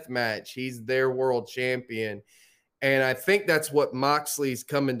death match, he's their world champion. And I think that's what Moxley's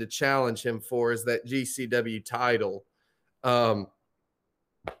coming to challenge him for, is that GCW title.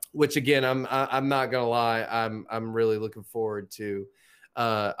 Which again, I'm not gonna lie, I'm really looking forward to.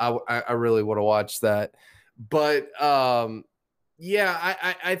 I really want to watch that. But yeah,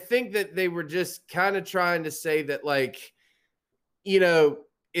 I think that they were just kind of trying to say that, like,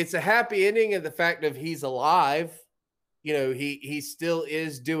 it's a happy ending of the fact of he's alive. He still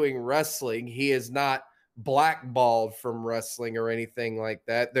is doing wrestling. He is not blackballed from wrestling or anything like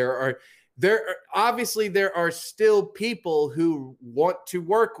that. Obviously there are still people who want to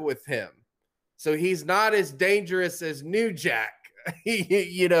work with him. So he's not as dangerous as New Jack,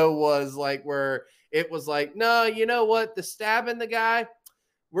 was, like, where it was like, no, you know what? The stabbing the guy,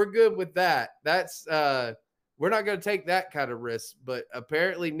 we're good with that. That's we're not going to take that kind of risk. But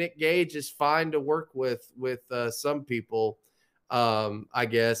apparently Nick Gage is fine to work with some people, I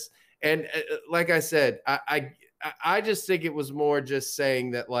guess. And like I said, I just think it was more just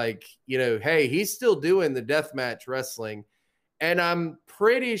saying that, like, hey, he's still doing the deathmatch wrestling, and I'm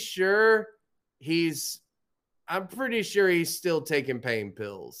pretty sure he's still taking pain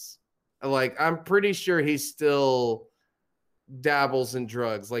pills. Like, I'm pretty sure he's still dabbles in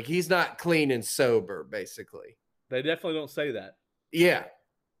drugs. Like, he's not clean and sober, basically. They definitely don't say that. Yeah.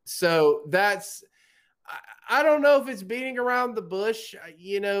 So that's, I don't know if it's beating around the bush,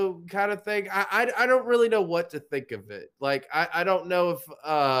 kind of thing. I don't really know what to think of it. Like, I don't know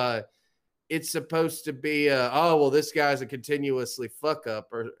if it's supposed to be oh, well, this guy's a continuously fuck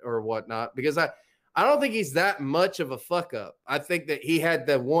up or whatnot, because I don't think he's that much of a fuck up. I think that he had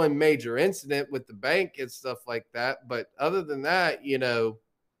the one major incident with the bank and stuff like that. But other than that,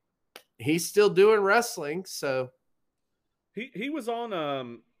 he's still doing wrestling. So He was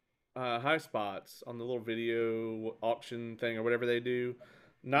on High Spots on the little video auction thing or whatever they do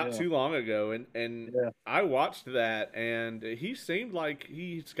not Yeah. too long ago, and Yeah. I watched that, and he seemed like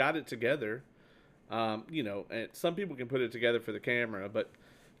he's got it together. And some people can put it together for the camera, but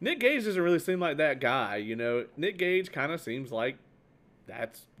Nick Gage doesn't really seem like that guy. Nick Gage kind of seems like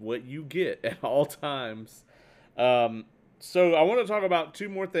that's what you get at all times. So I want to talk about two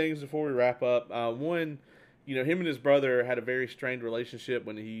more things before we wrap up. One, him and his brother had a very strained relationship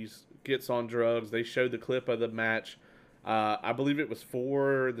when he gets on drugs. They showed the clip of the match. I believe it was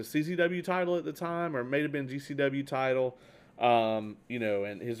for the CZW title at the time, or it may have been GCW title. And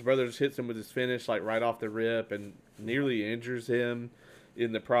his brother just hits him with his finish, like, right off the rip, and nearly injures him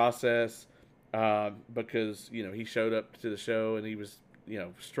in the process, because he showed up to the show and he was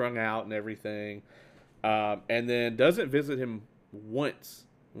strung out and everything, and then doesn't visit him once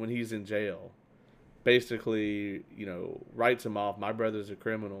when he's in jail. Basically, writes him off. My brother's a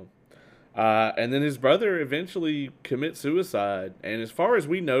criminal. And then his brother eventually commits suicide. And as far as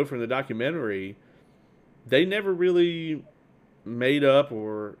we know from the documentary, they never really made up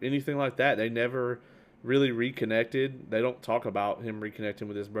or anything like that. They never really reconnected. They don't talk about him reconnecting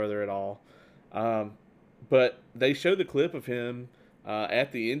with his brother at all. But they showed the clip of him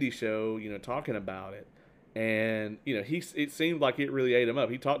at the indie show, talking about it. And, it seemed like it really ate him up.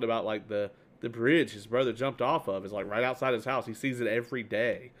 He talked about, like, the bridge his brother jumped off of is, like, right outside his house. He sees it every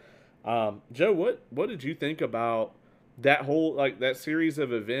day. Joe, what did you think about that whole, like, that series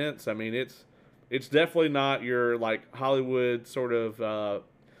of events? I mean, it's definitely not your, like, Hollywood sort of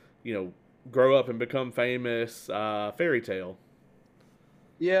grow up and become famous fairy tale.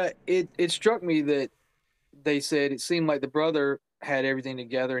 Yeah, it struck me that they said it seemed like the brother had everything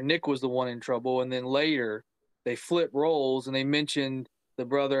together. Nick was the one in trouble, and then later they flipped roles and they mentioned the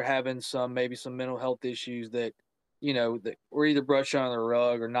brother having maybe some mental health issues that that were either brushed under the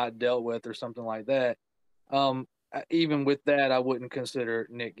rug or not dealt with or something like that. Even with that, I wouldn't consider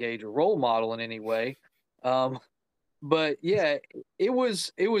Nick Gage a role model in any way. But yeah, it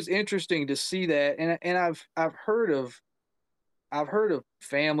was interesting to see that, and I've heard of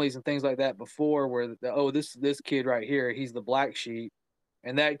families and things like that before where this kid right here, he's the black sheep,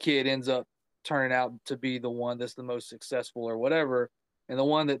 and that kid ends up turning out to be the one that's the most successful or whatever, and the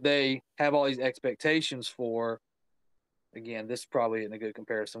one that they have all these expectations for. Again, this probably isn't a good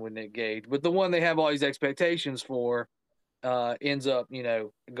comparison with Nick Gage, but the one they have all these expectations for ends up,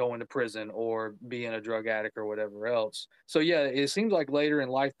 going to prison or being a drug addict or whatever else. So yeah, it seems like later in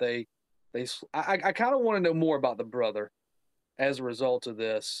life I kind of want to know more about the brother as a result of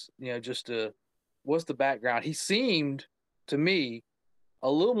this. Just to what's the background? He seemed to me a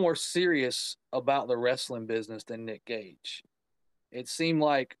little more serious about the wrestling business than Nick Gage. It seemed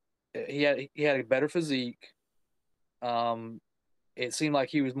like he had a better physique. Um, it seemed like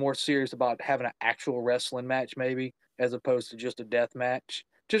he was more serious about having an actual wrestling match, maybe, as opposed to just a death match.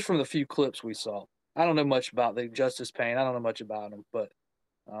 Just from the few clips we saw, I don't know much about the Justice Pain. I don't know much about him, but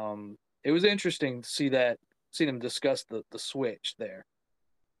it was interesting to see them discuss the switch there.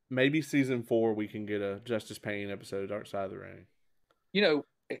 Maybe season 4 we can get a Justice Pain episode of Dark Side of the Ring.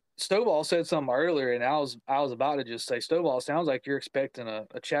 Stovall said something earlier, and I was about to just say, Stovall, sounds like you're expecting a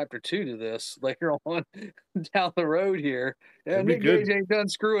chapter 2 to this later on down the road here. Yeah, Nick Gage ain't done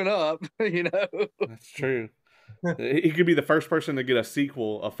screwing up, That's true. He could be the first person to get a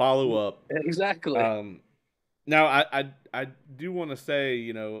sequel, a follow up. Exactly. Now I do want to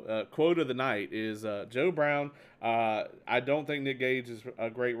say, quote of the night is Joe Brown. I don't think Nick Gage is a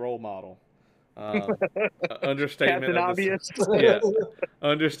great role model. Understatement Captain of Obvious.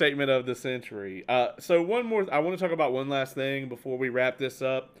 Understatement of the century. So one more. I want to talk about one last thing before we wrap this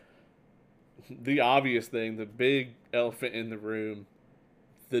up. The obvious thing, the big elephant in the room,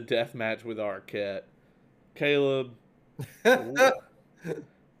 the death match with Arquette. Caleb,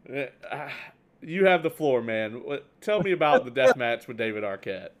 you have the floor, man. Tell me about the death match with David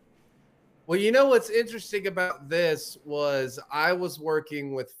Arquette. Well, you know what's interesting about this was I was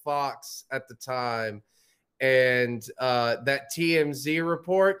working with Fox at the time, and that TMZ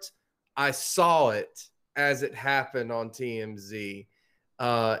report, I saw it as it happened on TMZ,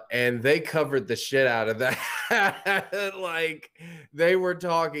 and they covered the shit out of that. Like, they were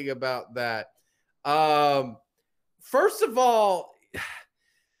talking about that. First of all,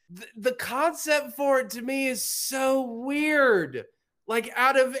 the concept for it to me is so weird. Like,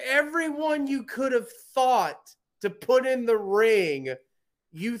 out of everyone you could have thought to put in the ring,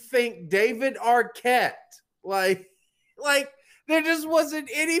 you think David Arquette. Like there just wasn't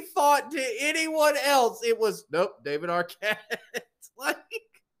any thought to anyone else. It was, nope, David Arquette. Like,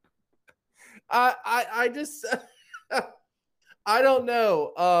 I just I don't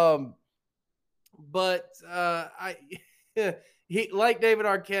know. But he, like David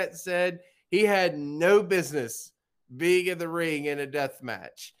Arquette said, he had no business being in the ring in a death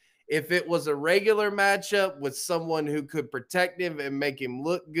match. If it was a regular matchup with someone who could protect him and make him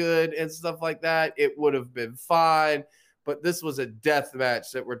look good and stuff like that, it would have been fine. But this was a death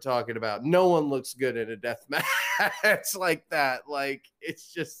match that we're talking about. No one looks good in a death match like that. Like,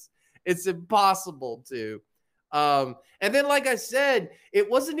 it's impossible to. And then, like I said, it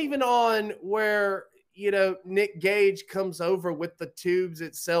wasn't even on where, Nick Gage comes over with the tubes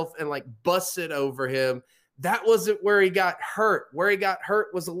itself and like busts it over him. That wasn't where he got hurt. Where he got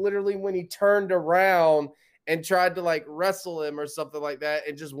hurt was literally when he turned around and tried to like wrestle him or something like that,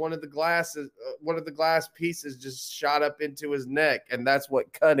 and just one of the glass pieces just shot up into his neck, and that's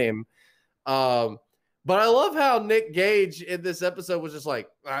what cut him. But I love how Nick Gage in this episode was just like,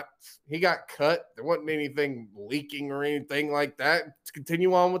 he got cut. There wasn't anything leaking or anything like that. Let's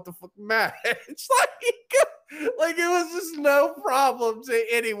continue on with the fucking match. like it was just no problem to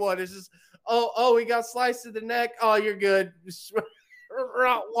anyone. It's just, oh, he got sliced in the neck. Oh, you're good. We're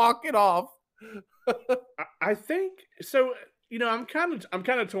not walking off. I think so. I'm kind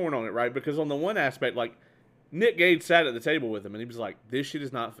of torn on it, right? Because on the one aspect, like, Nick Gage sat at the table with him, and he was like, "This shit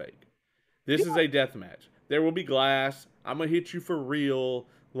is not fake. This is a death match. There will be glass. I'm gonna hit you for real.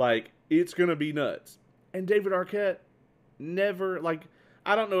 Like, it's gonna be nuts." And David Arquette never, like,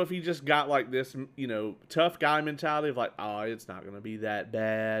 I don't know if he just got like this, tough guy mentality of like, oh, it's not gonna be that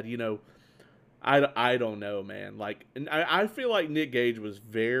bad, I don't know, man. Like, and I feel like Nick Gage was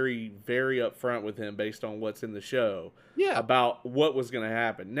very, very upfront with him based on what's in the show about what was going to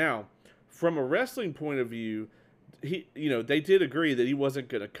happen. Now, from a wrestling point of view, they did agree that he wasn't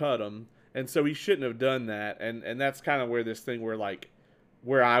going to cut him, and so he shouldn't have done that. And that's kind of where this thing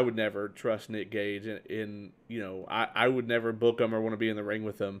where I would never trust Nick Gage I would never book him or want to be in the ring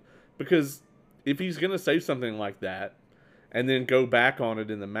with him, because if he's going to say something like that and then go back on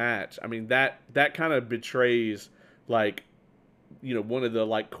it in the match, I mean, that kind of betrays, like, one of the,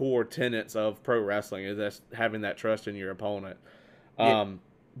 like, core tenets of pro wrestling is that's having that trust in your opponent. Yeah.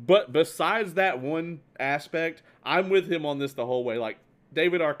 But besides that one aspect, I'm with him on this the whole way. Like,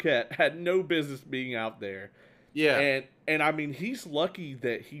 David Arquette had no business being out there. Yeah. And I mean, he's lucky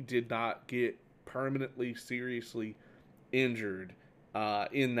that he did not get permanently, seriously injured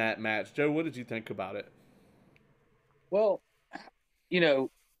in that match. Joe, what did you think about it? Well,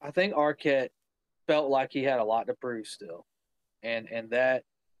 I think Arquette felt like he had a lot to prove still, and that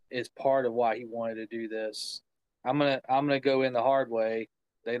is part of why he wanted to do this. I'm gonna go in the hard way.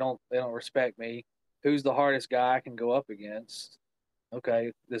 They don't respect me. Who's the hardest guy I can go up against?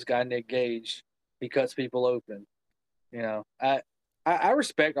 Okay, this guy Nick Gage. He cuts people open. You know, I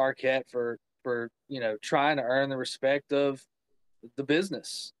respect Arquette for trying to earn the respect of the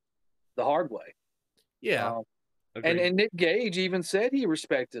business the hard way. Yeah. Um, and Nick Gage even said he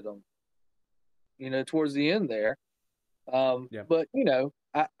respected him. Towards the end there. Yeah. But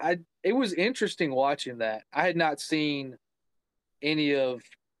I it was interesting watching that. I had not seen any of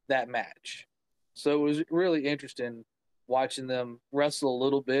that match, so it was really interesting watching them wrestle a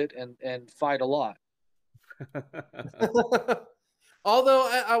little bit and fight a lot. Although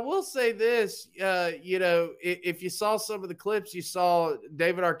I will say this, if you saw some of the clips, you saw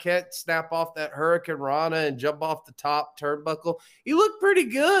David Arquette snap off that Hurricane Rana and jump off the top turnbuckle. He looked pretty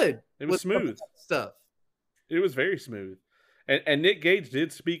good. It was smooth stuff. It was very smooth, and Nick Gage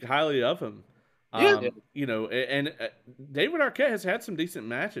did speak highly of him. Yeah. And David Arquette has had some decent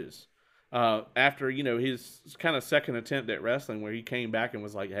matches after his kind of second attempt at wrestling, where he came back and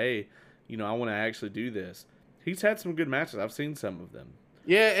was like, "Hey, I want to actually do this." He's had some good matches. I've seen some of them.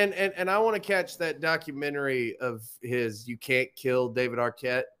 Yeah, and I want to catch that documentary of his "You Can't Kill David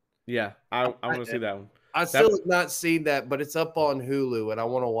Arquette." Yeah, I want to see that one. I still have not seen that, but it's up on Hulu, and I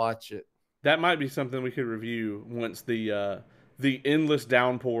want to watch it. That might be something we could review once the endless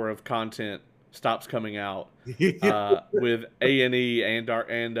downpour of content stops coming out with A&E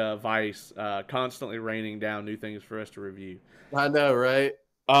and Vice constantly raining down new things for us to review. I know, right?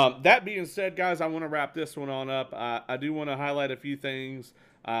 That being said, guys, I want to wrap this one on up. I do want to highlight a few things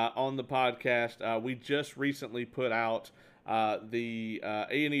on the podcast. We just recently put out the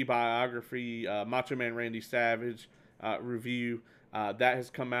A&E biography, Macho Man Randy Savage review. That has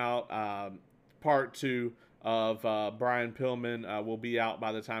come out. Part 2 of Brian Pillman will be out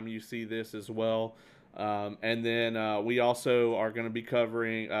by the time you see this as well. And then we also are going to be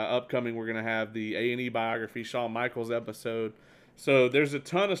covering upcoming. We're going to have the A&E biography, Shawn Michaels episode. So there's a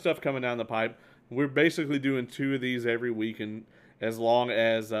ton of stuff coming down the pipe. We're basically doing 2 of these every week, and as long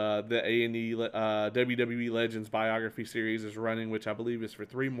as the A&E WWE Legends biography series is running, which I believe is for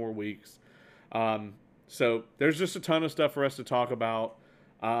 3 more weeks. So there's just a ton of stuff for us to talk about.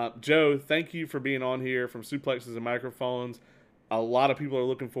 Joe, thank you for being on here from Suplexes and Microphones. A lot of people are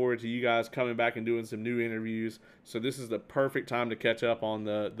looking forward to you guys coming back and doing some new interviews. So this is the perfect time to catch up on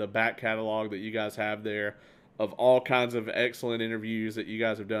the back catalog that you guys have there of all kinds of excellent interviews that you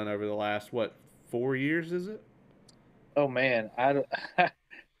guys have done over the last, 4 years, is it? Oh man, I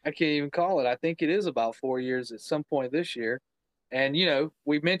can't even call it. I think it is about 4 years at some point this year. And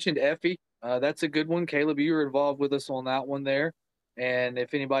we mentioned Effie. That's a good one. Caleb, you were involved with us on that one there. And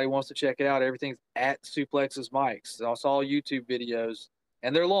if anybody wants to check it out, everything's at Suplexes Mics. It's all YouTube videos,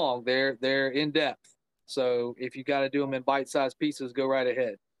 and they're long. They're in depth. So if you got to do them in bite-sized pieces, go right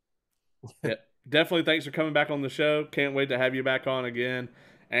ahead. Yeah, definitely. Thanks for coming back on the show. Can't wait to have you back on again.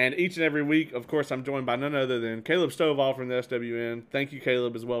 And each and every week, of course, I'm joined by none other than Caleb Stovall from the SWN. Thank you,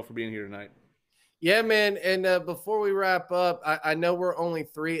 Caleb, as well for being here tonight. Yeah, man. And before we wrap up, I know we're only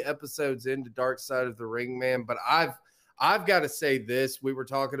 3 episodes into Dark Side of the Ring, man, but I've got to say this. We were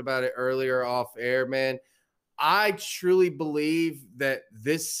talking about it earlier off air, man. I truly believe that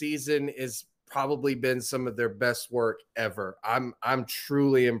this season is probably been some of their best work ever. I'm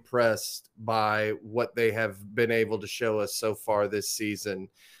truly impressed by what they have been able to show us so far this season.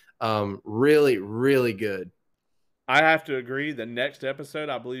 Really, really good. I have to agree. The next episode,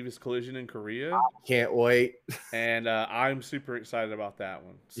 I believe, is Collision in Korea. Can't wait. And I'm super excited about that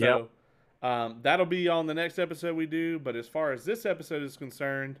one. So that'll be on the next episode we do. But as far as this episode is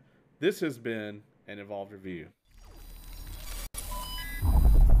concerned, this has been an Evolved Review.